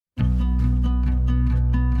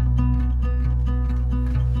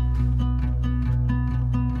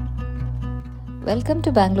Welcome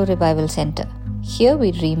to Bangalore Revival Center. Here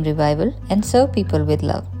we dream revival and serve people with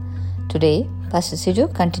love. Today, Pastor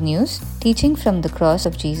Sijo continues teaching from the Cross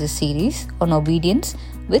of Jesus series on obedience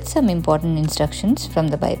with some important instructions from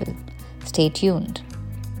the Bible. Stay tuned.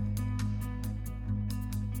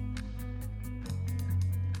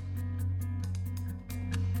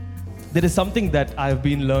 There is something that I've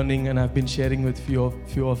been learning and I've been sharing with few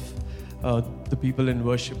of the people in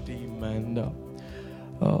worship team, and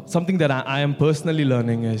something that I am personally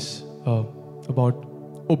learning is about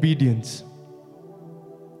obedience.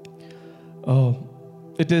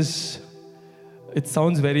 It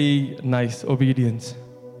sounds very nice, obedience.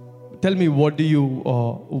 Tell me, what do you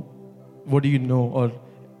know, or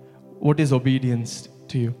what is obedience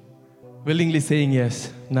to you? Willingly saying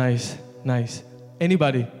yes, nice.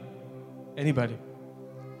 Anybody?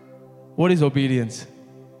 What is obedience?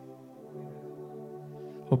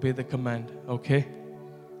 Obey the command, okay?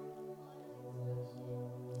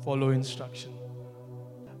 Follow instruction.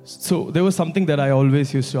 So there was something that I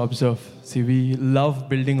always used to observe. See, we love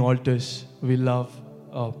building altars. We love,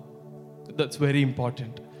 that's very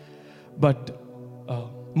important. But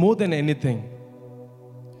more than anything,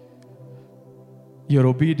 your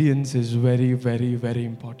obedience is very, very, very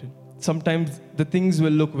important. Sometimes the things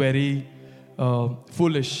will look very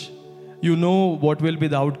foolish. You know what will be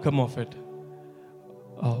the outcome of it.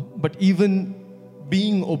 But even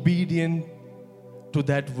being obedient to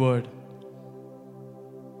that word,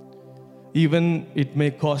 even it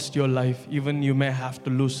may cost your life, even you may have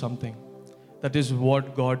to lose something. That is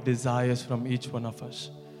what God desires from each one of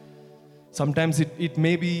us. Sometimes it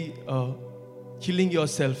may be killing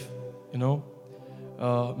yourself,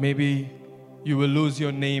 maybe you will lose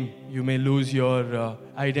your name, you may lose your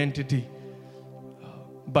identity.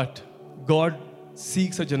 But God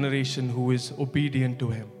seeks a generation who is obedient to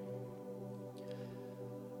Him.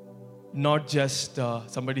 Not just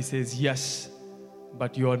somebody says yes,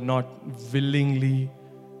 but you are not willingly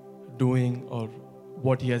doing or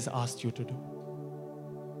what He has asked you to do.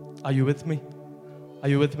 Are you with me?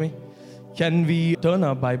 Can we turn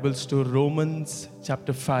our Bibles to Romans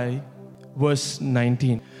chapter 5, verse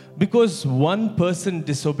 19? Because one person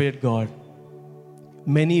disobeyed God,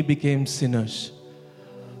 many became sinners.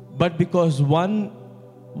 But because one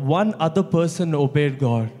other person obeyed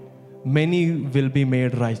God, many will be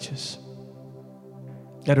made righteous.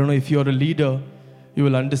 I don't know, if you're a leader, you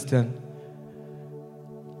will understand.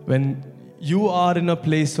 When you are in a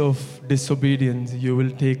place of disobedience, you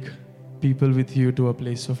will take people with you to a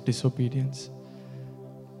place of disobedience.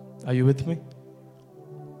 Are you with me?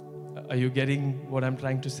 Are you getting what I'm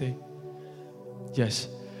trying to say? Yes.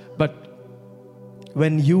 But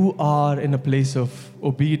when you are in a place of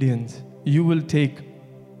obedience, you will take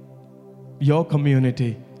your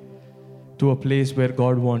community to a place where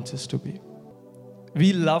God wants us to be.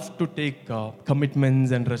 We love to take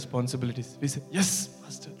commitments and responsibilities. We say, yes,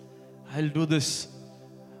 Pastor, I'll do this.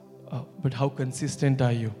 But how consistent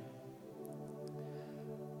are you?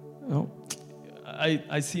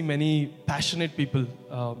 I see many passionate people,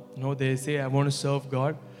 they say, I want to serve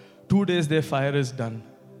God. 2 days their fire is done.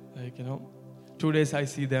 2 days I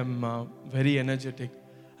see them very energetic.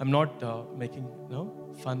 I'm not making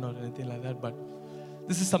fun or anything like that, but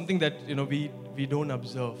this is something that we don't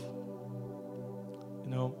observe.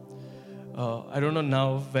 I don't know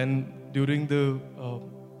now, when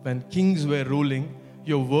kings were ruling,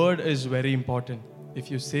 your word is very important.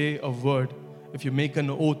 If you say a word, if you make an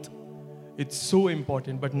oath, it's so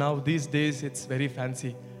important. But now these days it's very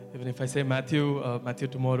fancy. Even if I say, Matthew,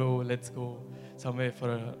 tomorrow let's go somewhere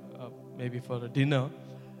maybe for a dinner,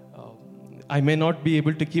 I may not be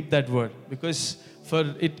able to keep that word, because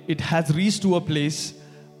it has reached to a place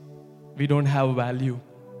we don't have value.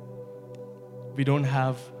 We don't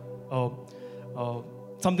have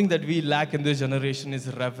something that we lack in this generation is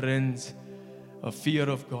reverence, a fear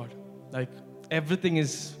of God. Like, everything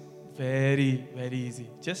is very, very easy.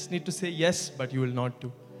 Just need to say yes, but you will not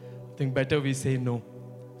do. I think better we say no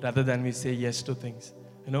rather than we say yes to things.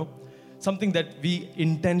 Something that we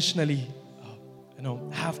intentionally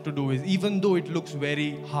have to do is, even though it looks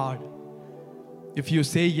very hard, if you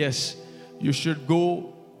say yes, you should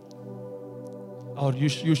go, or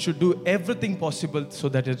you should do everything possible so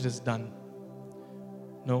that it is done.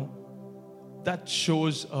 That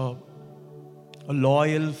shows a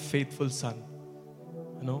loyal, faithful son.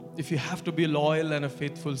 If you have to be a loyal and a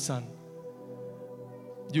faithful son,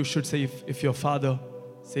 you should say, if your father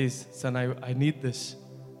says, son, I need this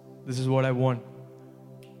is what I want,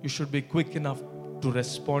 you should be quick enough to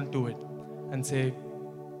respond to it and say,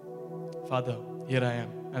 Father, here I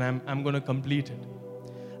am, and I'm going to complete it.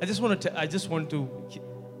 I just want to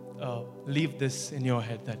leave this in your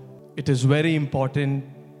head, that it is very important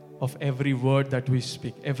of every word that we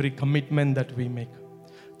speak, every commitment that we make.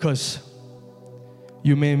 Because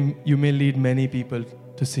you may lead many people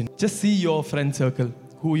to sin. Just see your friend circle,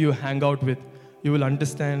 who you hang out with. You will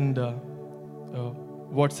understand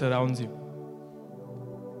what surrounds you.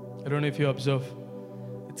 I don't know if you observe.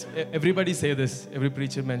 Everybody say this, every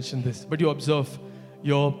preacher mentioned this, but you observe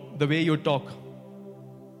the way you talk.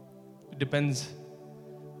 It depends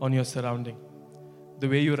on your surrounding. The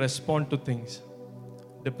way you respond to things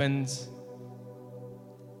depends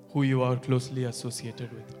who you are closely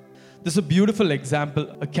associated with. There's a beautiful example,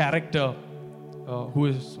 a character who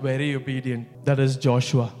is very obedient. That is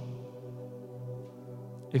Joshua.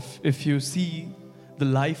 If you see the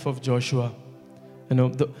life of Joshua,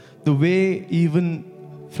 the way even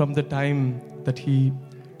from the time that he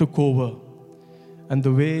took over, and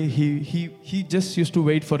the way he just used to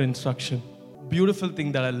wait for instruction. Beautiful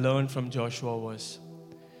thing that I learned from Joshua was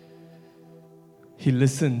he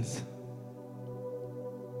listens.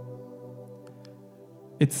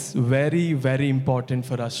 It's very, very important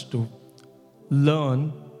for us to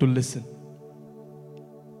learn to listen.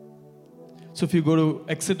 So if you go to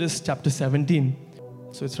Exodus chapter 17,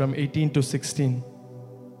 so it's from 18 to 16.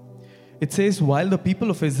 It says, while the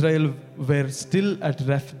people of Israel were still at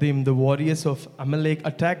Rephidim, the warriors of Amalek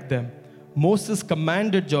attacked them. Moses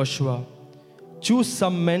commanded Joshua, choose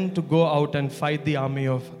some men to go out and fight the army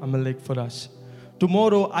of Amalek for us.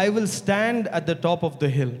 Tomorrow I will stand at the top of the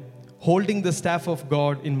hill, holding the staff of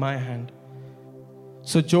God in my hand.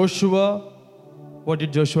 So Joshua, what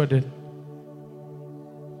did Joshua do?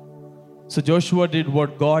 So Joshua did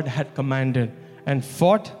what God had commanded and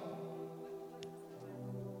fought.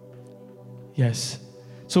 Yes.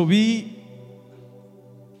 So we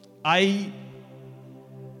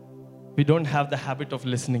don't have the habit of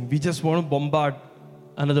listening. We just want to bombard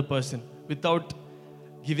another person without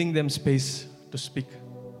giving them space to speak.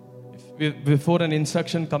 Before an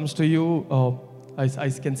instruction comes to you, I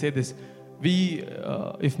can say this.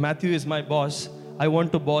 If Matthew is my boss, I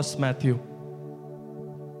want to boss Matthew.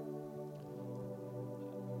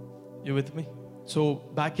 You with me? So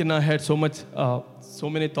back in our head, so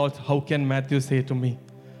many thoughts. How can Matthew say to me?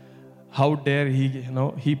 How dare he?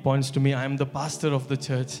 He points to me. I am the pastor of the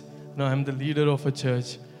church. I'm the leader of a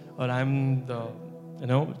church, or I'm the,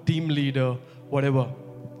 team leader, whatever.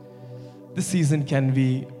 This season, can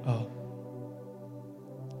we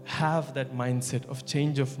have that mindset of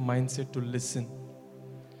change of mindset to listen?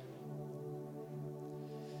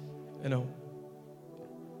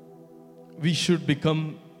 We should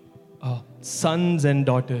become sons and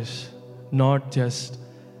daughters, not just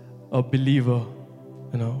a believer,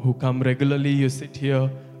 who come regularly. You sit here,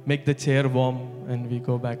 make the chair warm, and we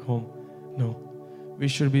go back home. No, we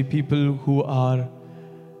should be people who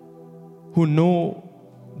know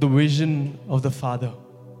the vision of the Father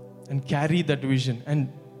and carry that vision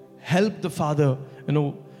and help the Father.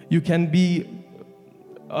 You can be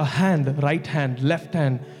a hand, right hand, left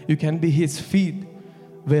hand. You can be His feet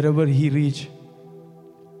wherever He reach.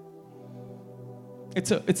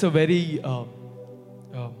 It's a very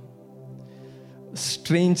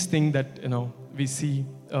strange thing that we see.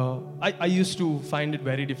 I used to find it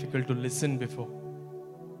very difficult to listen before.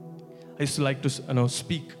 I used to like to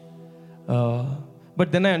speak,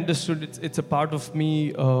 but then I understood it's a part of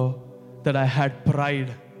me that I had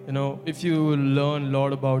pride. If you learn a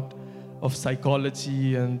lot of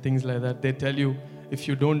psychology and things like that, they tell you if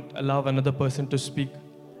you don't allow another person to speak,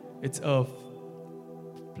 it's a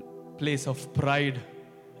place of pride,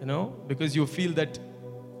 because you feel that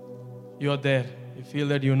you're there. You feel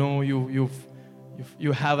that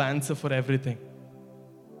you have answer for everything.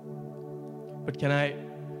 But can I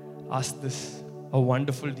ask this, a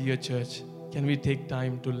wonderful dear church, can we take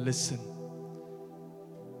time to listen?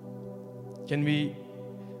 Can we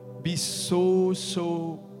be so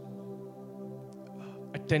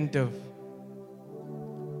attentive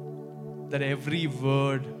that every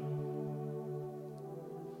word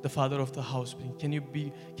the father of the house brings, can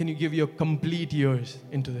you give your complete ears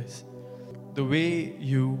into this? The way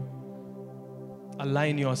you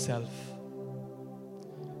align yourself.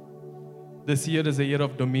 This year is a year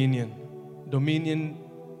of dominion. Dominion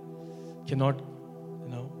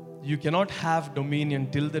you cannot have dominion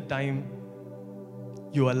till the time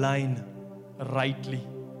you align rightly.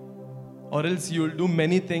 Or else you will do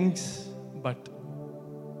many things, but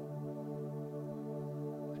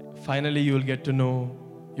finally you will get to know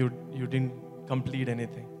you didn't complete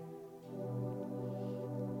anything.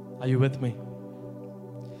 Are you with me?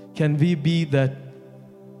 Can we be that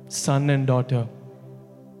son and daughter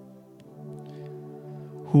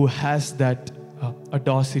who has that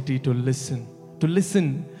audacity to listen. To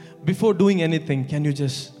listen before doing anything. Can you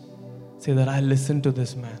just say that I'll listen to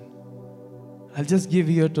this man? I'll just give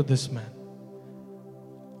ear to this man.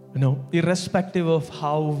 Irrespective of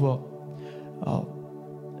how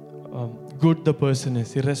good the person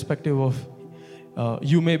is, irrespective of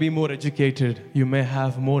you may be more educated, you may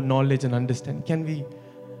have more knowledge and understanding. Can we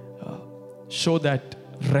show that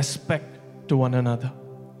respect to one another?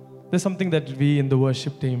 There's something that we in the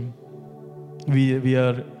worship team, we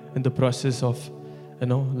are in the process of,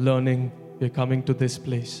 learning. We're coming to this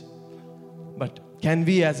place. But can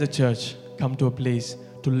we as a church come to a place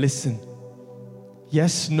to listen?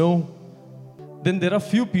 Yes, no. Then there are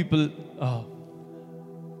few people,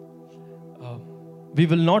 we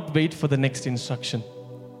will not wait for the next instruction.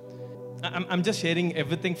 I'm just sharing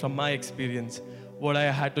everything from my experience, what I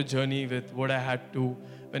had to journey with, what I had to,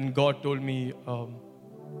 when God told me,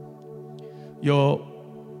 you're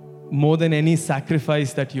more than any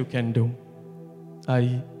sacrifice that you can do.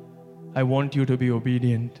 I want you to be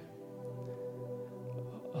obedient.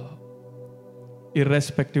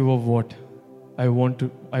 Irrespective of what, I want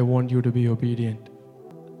you to be obedient.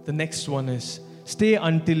 The next one is, stay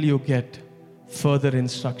until you get further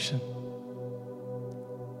instruction.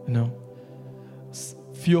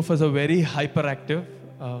 Few of us are very hyperactive.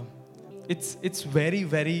 It's very,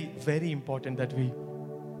 very, very important that we,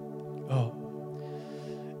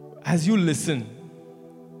 as you listen,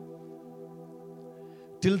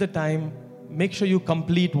 till the time, make sure you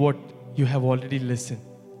complete what you have already listened.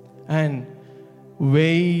 And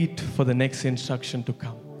wait for the next instruction to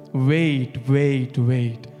come. Wait.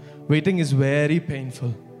 Waiting is very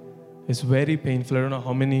painful. It's very painful. I don't know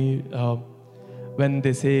how many, when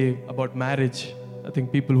they say about marriage, I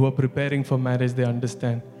think people who are preparing for marriage, they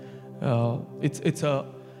understand.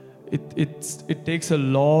 It takes a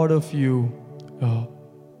lot of you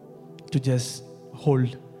to just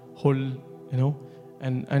hold,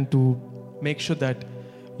 and to make sure that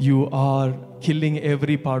you are killing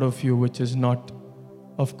every part of you which is not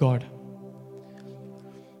of God.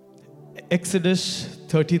 Exodus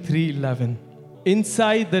 33:11.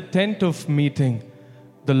 Inside the tent of meeting,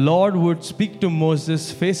 the Lord would speak to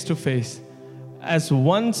Moses face to face, as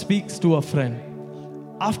one speaks to a friend.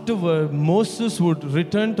 Afterward, Moses would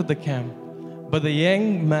return to the camp, but the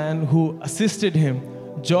young man who assisted him,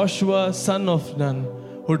 Joshua, son of Nun,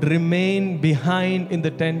 would remain behind in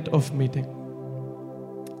the tent of meeting.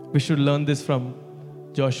 We should learn this from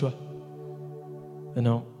Joshua.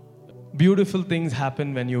 Beautiful things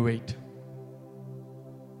happen when you wait.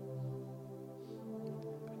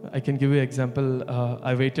 I can give you an example.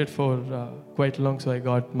 I waited for quite long, so I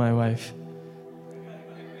got my wife.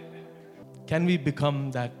 Can we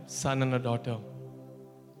become that son and a daughter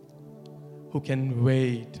who can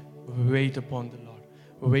wait upon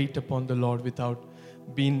the Lord without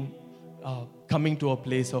being coming to a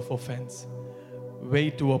place of offense?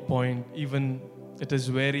 Wait to a point, even it is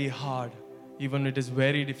very hard, even it is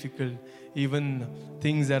very difficult, even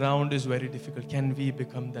things around is very difficult. Can we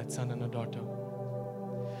become that son and a daughter?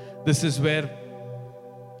 This is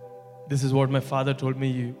what my father told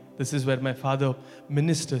me. This is where my father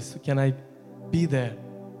ministers. Can I be there?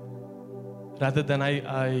 Rather than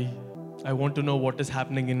I want to know what is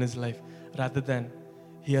happening in his life. Rather than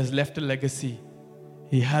he has left a legacy.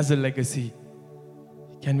 He has a legacy.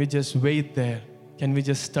 Can we just wait there? Can we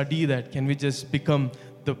just study that? Can we just become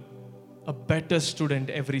a better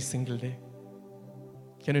student every single day?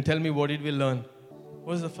 Can you tell me what did we learn?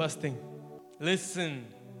 What was the first thing? Listen.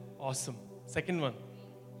 Awesome. Second one.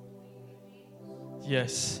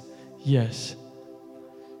 Yes.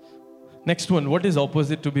 Next one. What is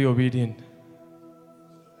opposite to be obedient?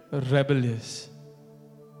 Rebellious.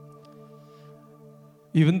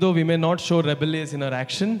 Even though we may not show rebellious in our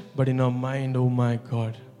action, but in our mind, oh my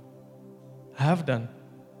God, I have done.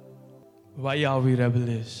 Why are we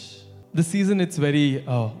rebellious? This season, it's very,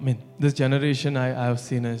 this generation I have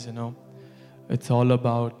seen as, it's all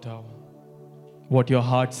about what your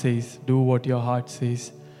heart says. Do what your heart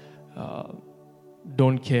says.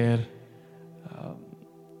 Don't care.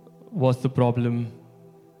 What's the problem?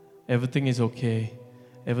 Everything is okay.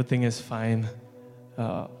 Everything is fine.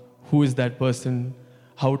 Who is that person?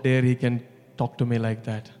 How dare he can talk to me like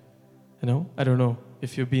that? I don't know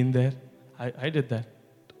if you've been there. I did that.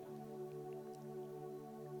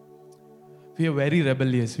 We are very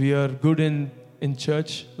rebellious. We are good in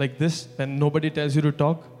church like this. When nobody tells you to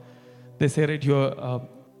talk, they say, right,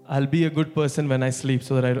 I'll be a good person when I sleep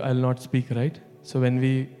so that I'll not speak, right? So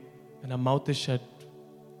when our mouth is shut,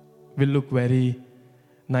 we look very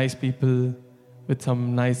nice people with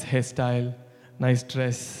some nice hairstyle, nice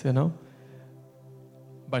dress,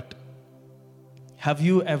 But Have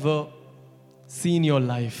you ever seen your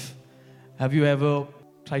life? Have you ever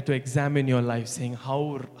tried to examine your life, saying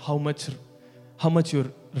how much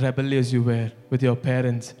you rebellious you were with your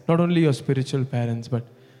parents? Not only your spiritual parents, but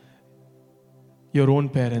your own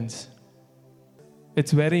parents.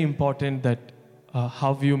 It's very important that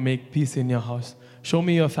how you make peace in your house. Show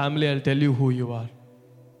me your family, I'll tell you who you are.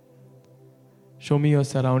 Show me your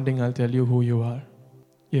surrounding, I'll tell you who you are.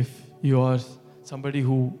 If you are somebody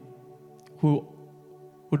who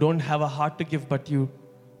don't have a heart to give, but you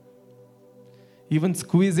even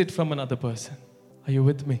squeeze it from another person. Are you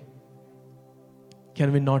with me?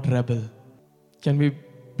 Can we not rebel? Can we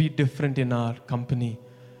be different in our company,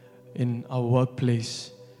 in our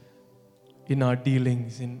workplace, in our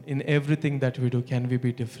dealings, in everything that we do? Can we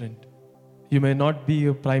be different? You may not be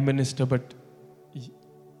a prime minister, but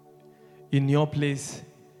in your place,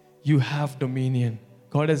 you have dominion.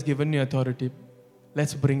 God has given you authority.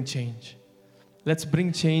 Let's bring change. Let's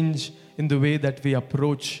bring change in the way that we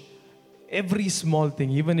approach every small thing,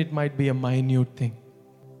 even it might be a minute thing.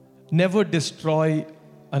 Never destroy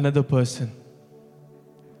another person,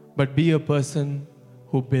 but be a person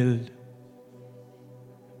who build.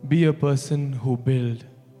 Be a person who build.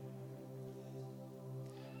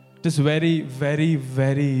 It is very, very,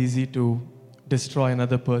 very easy to destroy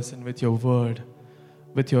another person with your word,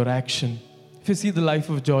 with your action. If you see the life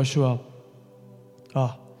of Joshua,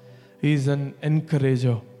 he is an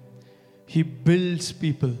encourager. He builds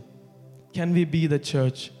people. Can we be the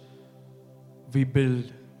church? We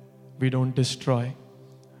build. We don't destroy.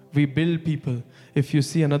 We build people. If you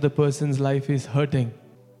see another person's life is hurting,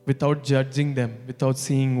 without judging them, without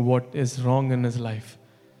seeing what is wrong in his life,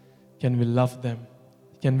 can we love them?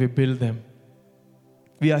 Can we build them?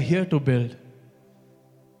 We are here to build.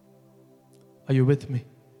 Are you with me?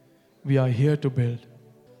 We are here to build.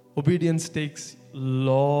 Obedience takes a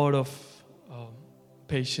lot of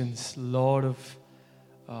patience, lot of,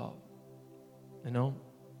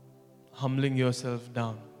 humbling yourself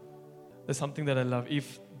down. There's something that I love.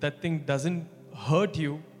 If that thing doesn't hurt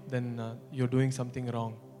you, then you're doing something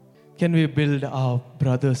wrong. Can we build our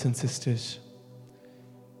brothers and sisters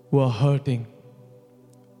who are hurting?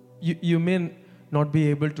 You may not be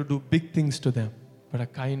able to do big things to them, but a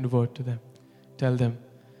kind word to them. Tell them,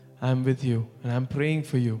 I'm with you and I'm praying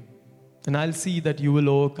for you. And I'll see that you will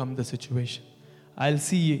overcome the situation. I'll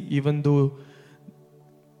see, even though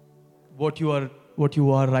what you are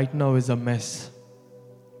right now is a mess,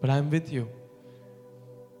 but I'm with you.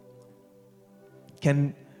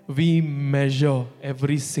 Can we measure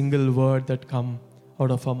every single word that comes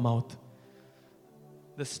out of our mouth?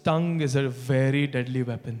 The tongue is a very deadly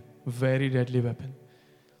weapon. Very deadly weapon.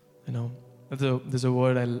 There's a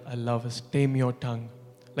word I love, is tame your tongue.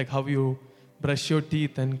 Like how you brush your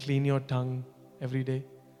teeth and clean your tongue every day.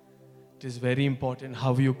 It is very important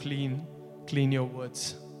how you clean your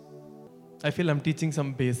words. I feel I'm teaching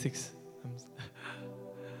some basics.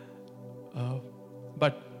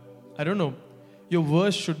 But I don't know, your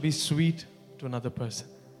words should be sweet to another person.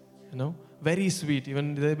 Very sweet.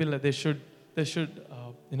 Even they should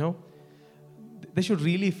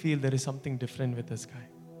really feel there is something different with this guy.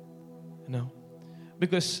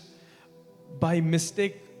 Because by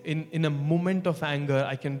mistake, in a moment of anger,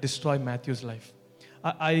 I can destroy Matthew's life.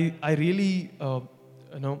 I really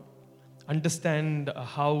understand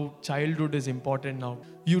how childhood is important now.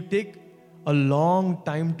 You take a long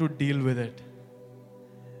time to deal with it.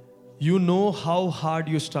 You know how hard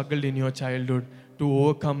you struggled in your childhood to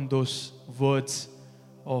overcome those words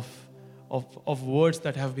of words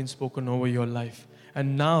that have been spoken over your life.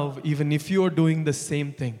 And now, even if you're doing the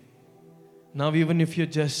same thing, now even if you're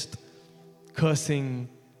just cursing,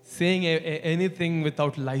 saying anything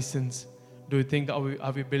without license, do you think,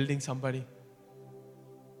 are we building somebody?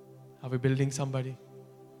 Are we building somebody?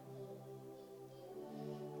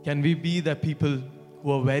 Can we be the people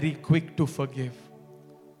who are very quick to forgive,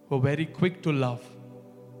 who are very quick to love?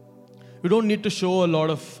 You don't need to show a lot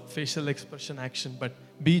of facial expression action, but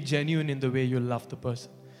be genuine in the way you love the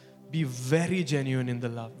person. Be very genuine in the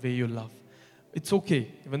way you love. It's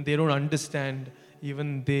okay. Even they don't understand,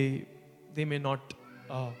 even they may not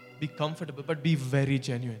be comfortable, but be very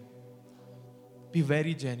genuine. Be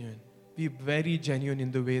very genuine. Be very genuine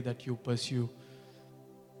in the way that you pursue.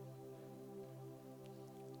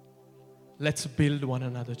 Let's build one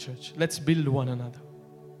another, church. Let's build one another.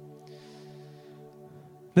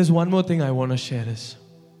 There's one more thing I want to share is,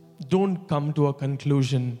 don't come to a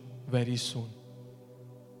conclusion very soon.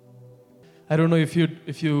 I don't know if you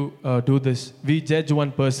do this. We judge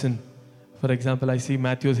one person. For example, I see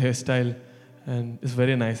Matthew's hairstyle, and it's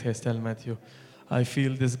very nice hairstyle, Matthew. I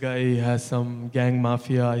feel this guy has some gang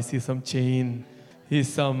mafia. I see some chain. He's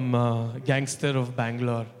some gangster of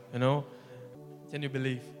Bangalore, you know. Can you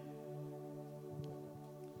believe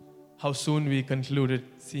how soon we concluded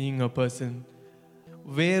seeing a person?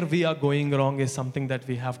 Where we are going wrong is something that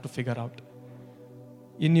we have to figure out.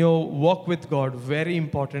 In your walk with God, very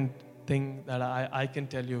important thing that I can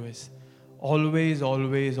tell you is always,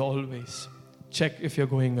 always, always check if you're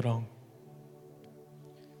going wrong.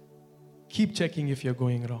 Keep checking if you're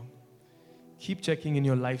going wrong. Keep checking in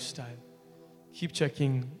your lifestyle. Keep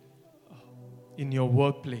checking in your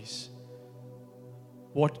workplace.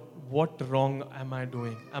 What wrong am I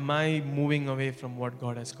doing? Am I moving away from what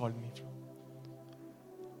God has called me from?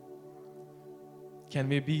 Can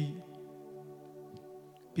we be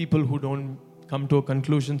people who don't come to a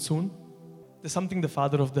conclusion soon? There's something the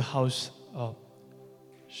father of the house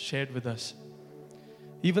shared with us.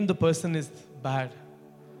 Even the person is bad,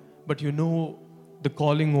 but you know the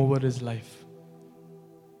calling over his life.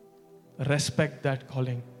 Respect that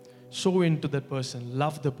calling. Sow into that person.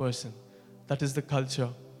 Love the person. That is the culture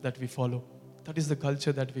that we follow. That is the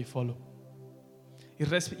culture that we follow.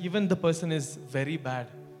 Even the person is very bad.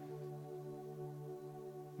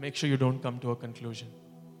 Make sure you don't come to a conclusion.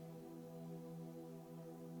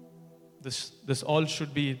 This all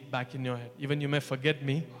should be back in your head. Even you may forget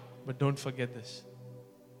me, but don't forget this.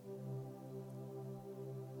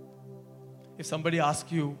 If somebody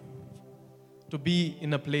asks you to be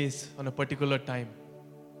in a place on a particular time,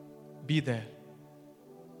 be there.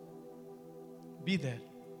 Be there.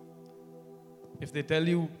 If they tell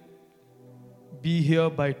you, be here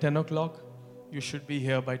by 10 o'clock, you should be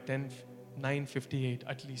here by 9:58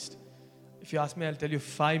 at least. If you ask me, I'll tell you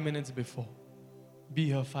 5 minutes before. Be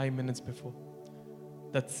here 5 minutes before.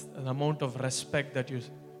 That's an amount of respect that you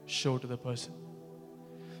show to the person.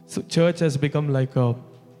 So church has become like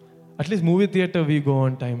at least movie theater we go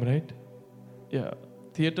on time, right? Yeah,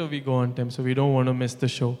 theater we go on time, so we don't want to miss the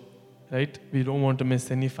show, right? We don't want to miss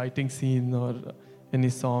any fighting scene or any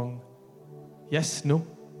song. Yes, no?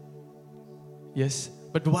 Yes.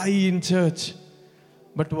 But why in church?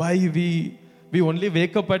 But why we only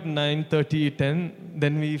wake up at 9:30, 10,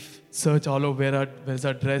 then we search all over where's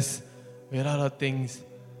our dress, where are our things?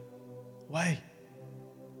 Why?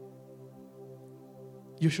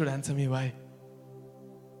 You should answer me why.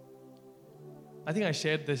 I think I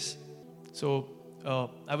shared this. So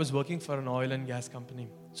I was working for an oil and gas company.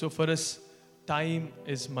 So for us, time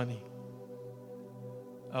is money.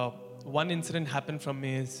 One incident happened from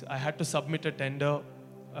me is I had to submit a tender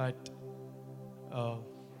at,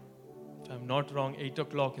 if I'm not wrong, 8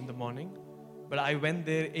 o'clock in the morning. But I went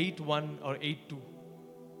there 8:01 or 8:02.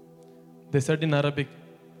 They said in Arabic,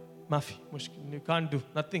 Mafi, mushkil, you can't do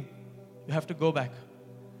nothing. You have to go back.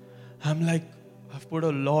 I'm like, I've put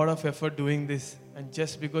a lot of effort doing this. And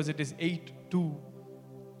just because it is 8:02,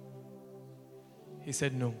 he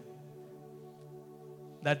said no.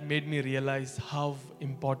 That made me realize how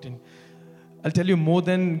important. I'll tell you, more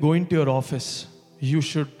than going to your office, you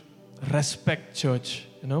should respect church.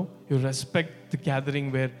 You know, you respect the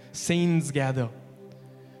gathering where saints gather.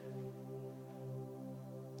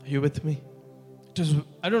 Are you with me?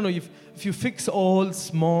 I don't know if you fix all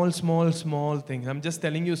small things. I'm just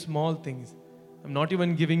telling you small things. I'm not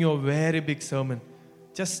even giving you a very big sermon.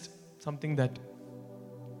 Just something that,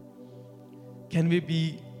 can we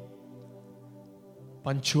be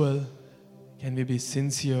punctual? Can we be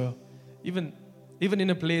sincere? Even in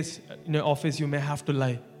a place, in an office, you may have to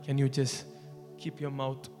lie. Can you just keep your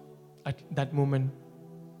mouth at that moment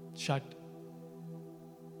shut?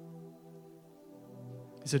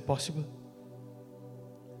 Is it possible?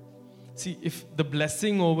 See, if the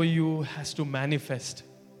blessing over you has to manifest,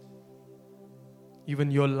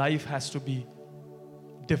 even your life has to be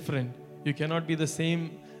different. You cannot be the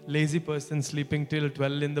same lazy person sleeping till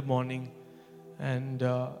 12 in the morning and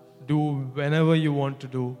do whenever you want to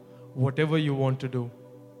do, whatever you want to do.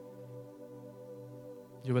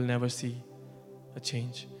 You will never see a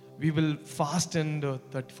change. We will fast and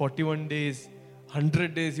that 41 days,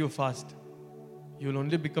 100 days you fast. You will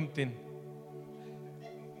only become thin.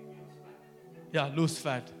 Yeah, lose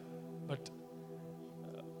fat. But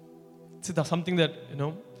see, that's something that,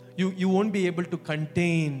 you won't be able to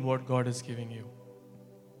contain what God is giving you.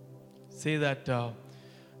 Say that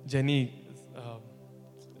Jenny,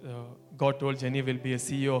 God told Jenny will be a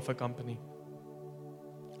CEO of a company.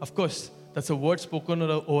 Of course, that's a word spoken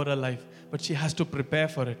over her life, but she has to prepare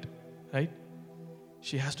for it, right?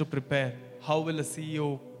 She has to prepare. How will a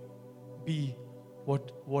CEO be?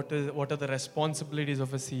 What are the responsibilities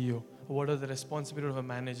of a CEO? What are the responsibilities of a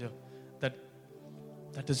manager?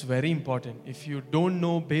 That is very important. If you don't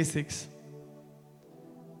know basics,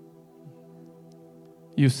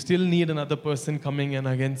 You still need another person coming and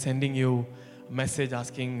again sending you a message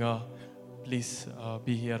asking, please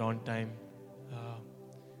be here on time.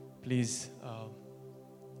 Please,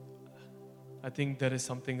 I think there is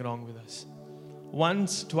something wrong with us.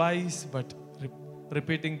 Once, twice, but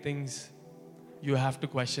repeating things, you have to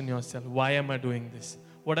question yourself. Why am I doing this?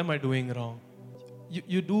 What am I doing wrong?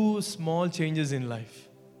 You do small changes in life.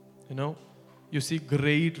 You see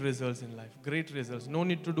great results in life. Great results. No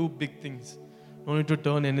need to do big things. No need to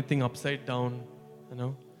turn anything upside down.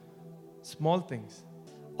 Small things.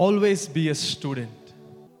 Always be a student.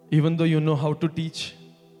 Even though you know how to teach,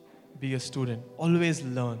 be a student. Always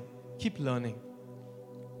learn. Keep learning.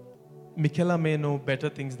 Michaela may know better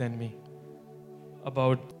things than me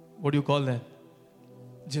about, what do you call that?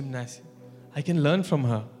 Gymnasium. I can learn from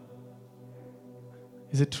her.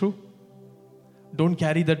 Is it true? Don't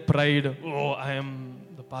carry that pride. Oh, I am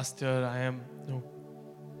the pastor. No.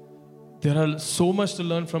 There are so much to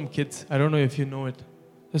learn from kids. I don't know if you know it.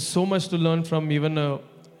 There's so much to learn from even a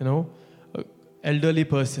elderly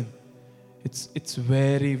person. It's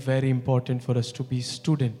very, very important for us to be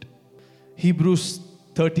student. Hebrews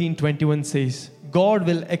 13:21 says, God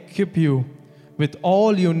will equip you with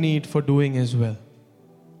all you need for doing His will.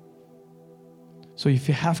 So if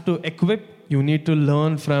you have to equip, you need to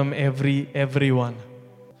learn from everyone.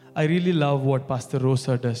 I really love what Pastor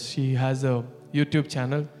Rosa does. She has a YouTube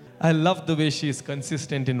channel. I love the way she is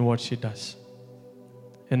consistent in what she does.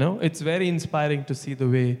 It's very inspiring to see the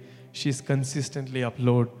way she's consistently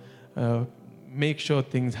upload, make sure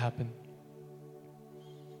things happen.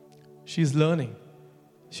 She's learning.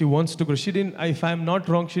 She wants to grow. If I'm not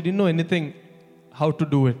wrong, she didn't know anything how to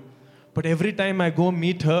do it. But every time I go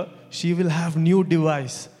meet her, she will have new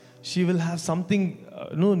device. She will have something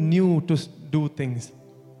new to do things.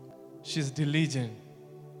 She's diligent.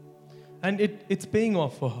 And it's paying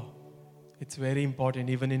off for her. It's very important,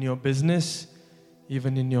 even in your business,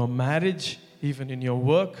 even in your marriage, even in your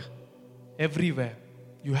work, everywhere.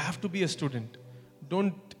 You have to be a student.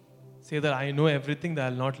 Don't say that I know everything,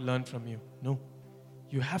 that I'll not learn from you. No.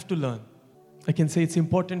 You have to learn. I can say it's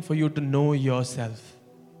important for you to know yourself.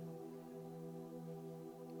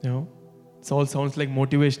 It all sounds like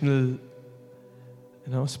motivational,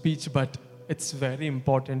 speech, but it's very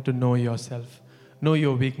important to know yourself. Know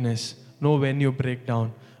your weakness. Know when you break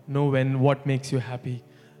down. Know what makes you happy.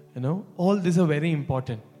 All these are very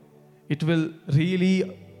important. It will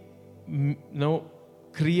really,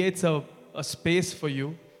 creates a space for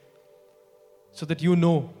you so that you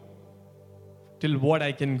know till what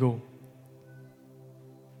I can go.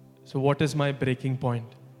 So what is my breaking point?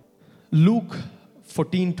 Luke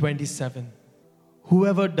 14:27.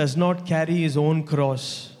 Whoever does not carry his own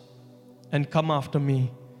cross and come after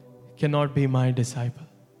me cannot be my disciple.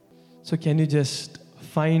 So can you just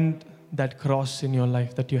find that cross in your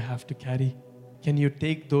life that you have to carry? Can you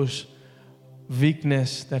take those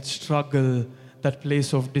weakness, that struggle, that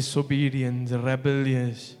place of disobedience,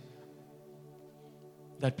 rebellious,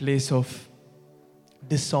 that place of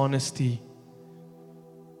dishonesty?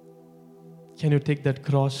 Can you take that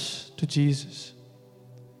cross to Jesus?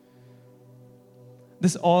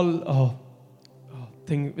 This all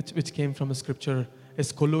thing which came from a scripture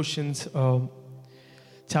is Colossians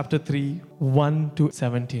chapter 3,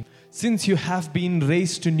 1-17. Since you have been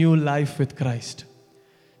raised to new life with Christ,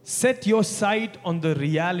 set your sight on the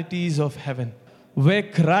realities of heaven, where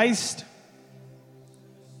Christ,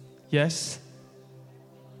 yes,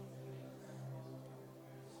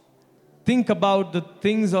 think about the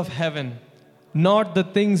things of heaven, not the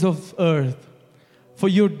things of earth. For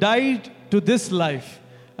you died to this life,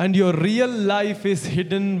 and your real life is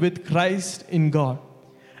hidden with Christ in God.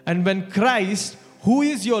 And when Christ, who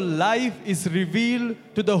is your life, is revealed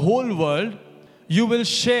to the whole world, you will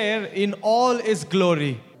share in all His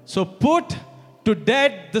glory. So put to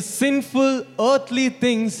death the sinful earthly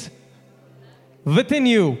things within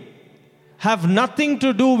you. Have nothing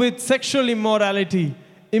to do with sexual immorality,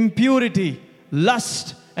 impurity,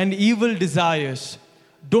 lust, and evil desires.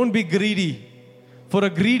 Don't be greedy. For a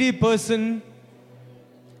greedy person,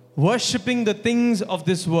 worshipping the things of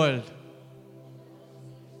this world.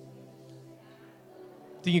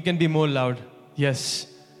 I think you can be more loud. Yes.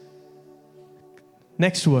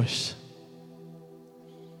 Next verse.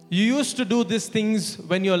 You used to do these things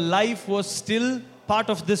when your life was still part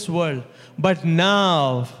of this world. But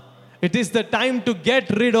now, it is the time to get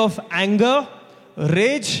rid of anger,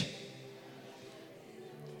 rage,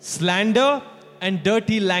 slander, and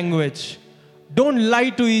dirty language. Don't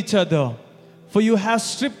lie to each other, for you have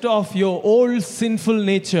stripped off your old sinful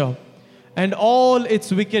nature and all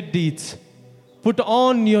its wicked deeds. Put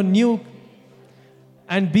on your new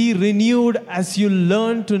and be renewed as you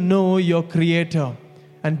learn to know your Creator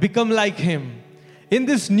and become like Him. In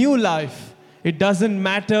this new life, it doesn't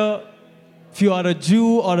matter if you are a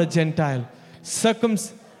Jew or a Gentile,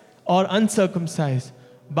 or uncircumcised,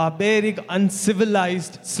 barbaric,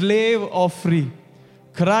 uncivilized, slave or free.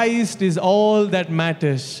 Christ is all that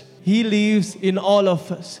matters. He lives in all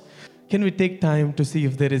of us. Can we take time to see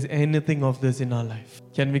if there is anything of this in our life?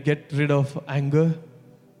 Can we get rid of anger,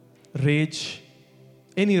 rage,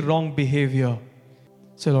 any wrong behavior?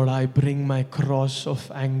 Say, Lord, I bring my cross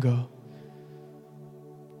of anger,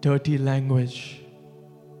 dirty language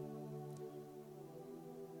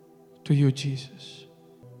to you, Jesus.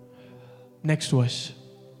 Next verse.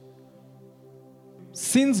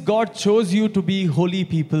 Since God chose you to be holy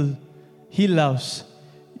people He loves,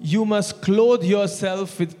 you must clothe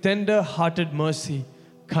yourself with tender-hearted mercy,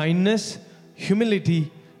 kindness,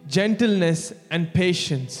 humility, gentleness, and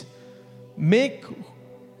patience.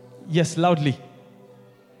 Loudly.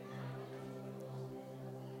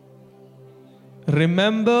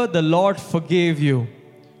 Remember, the Lord forgave you,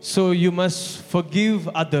 so you must forgive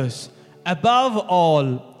others. Above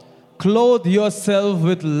all, clothe yourself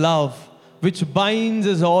with love, which binds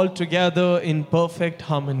us all together in perfect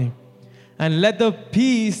harmony. And let the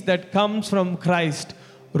peace that comes from Christ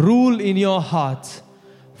rule in your hearts.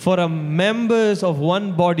 For as members of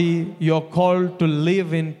one body, you are called to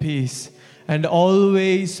live in peace and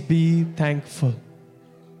always be thankful.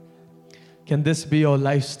 Can this be your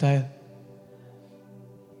lifestyle?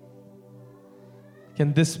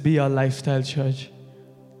 Can this be our lifestyle, church?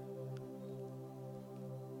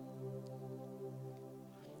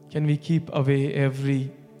 Can we keep away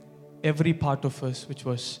every part of us which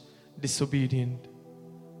was disobedient?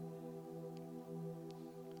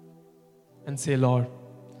 And say, Lord,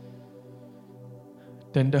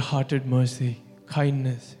 tender-hearted mercy,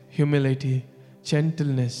 kindness, humility,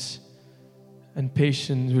 gentleness, and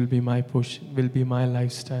patience will be my portion, will be my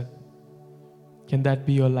lifestyle. Can that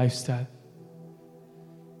be your lifestyle?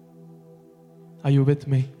 Are you with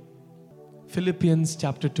me? Philippians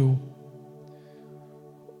chapter 2,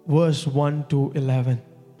 verse 1 to 11.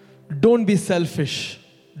 Don't be selfish.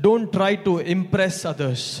 Don't try to impress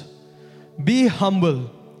others. Be humble,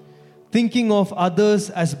 thinking of others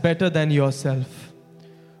as better than yourself.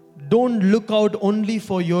 Don't look out only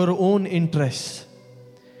for your own interests,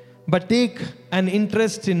 but take an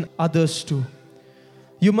interest in others too.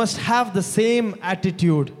 You must have the same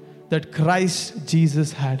attitude that Christ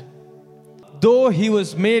Jesus had. Though He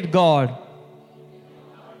was made God,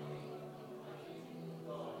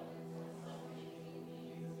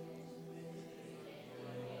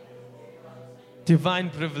 divine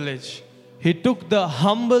privilege, He took the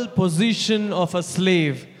humble position of a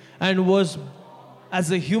slave and was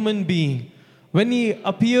as a human being. When He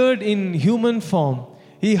appeared in human form,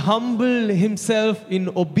 He humbled Himself in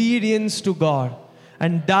obedience to God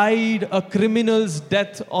and died a criminal's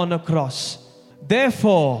death on a cross.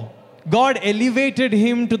 Therefore, God elevated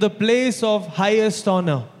Him to the place of highest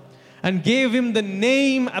honor and gave Him the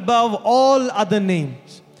name above all other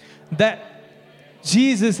names, that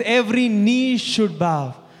Jesus, every knee should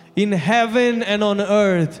bow in heaven and on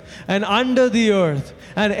earth and under the earth,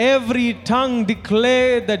 and every tongue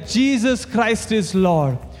declare that Jesus Christ is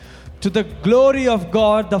Lord, to the glory of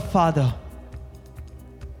God the Father.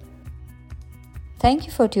 Thank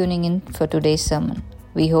you for tuning in for today's sermon.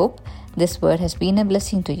 We hope this word has been a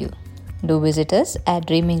blessing to you. Do visit us at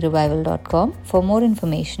dreamingrevival.com for more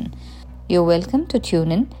information. You're welcome to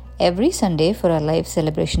tune in every Sunday for our live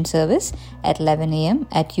celebration service at 11 a.m.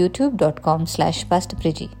 at youtube.com/Pastor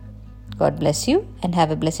Priji. God bless you and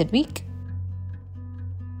have a blessed week.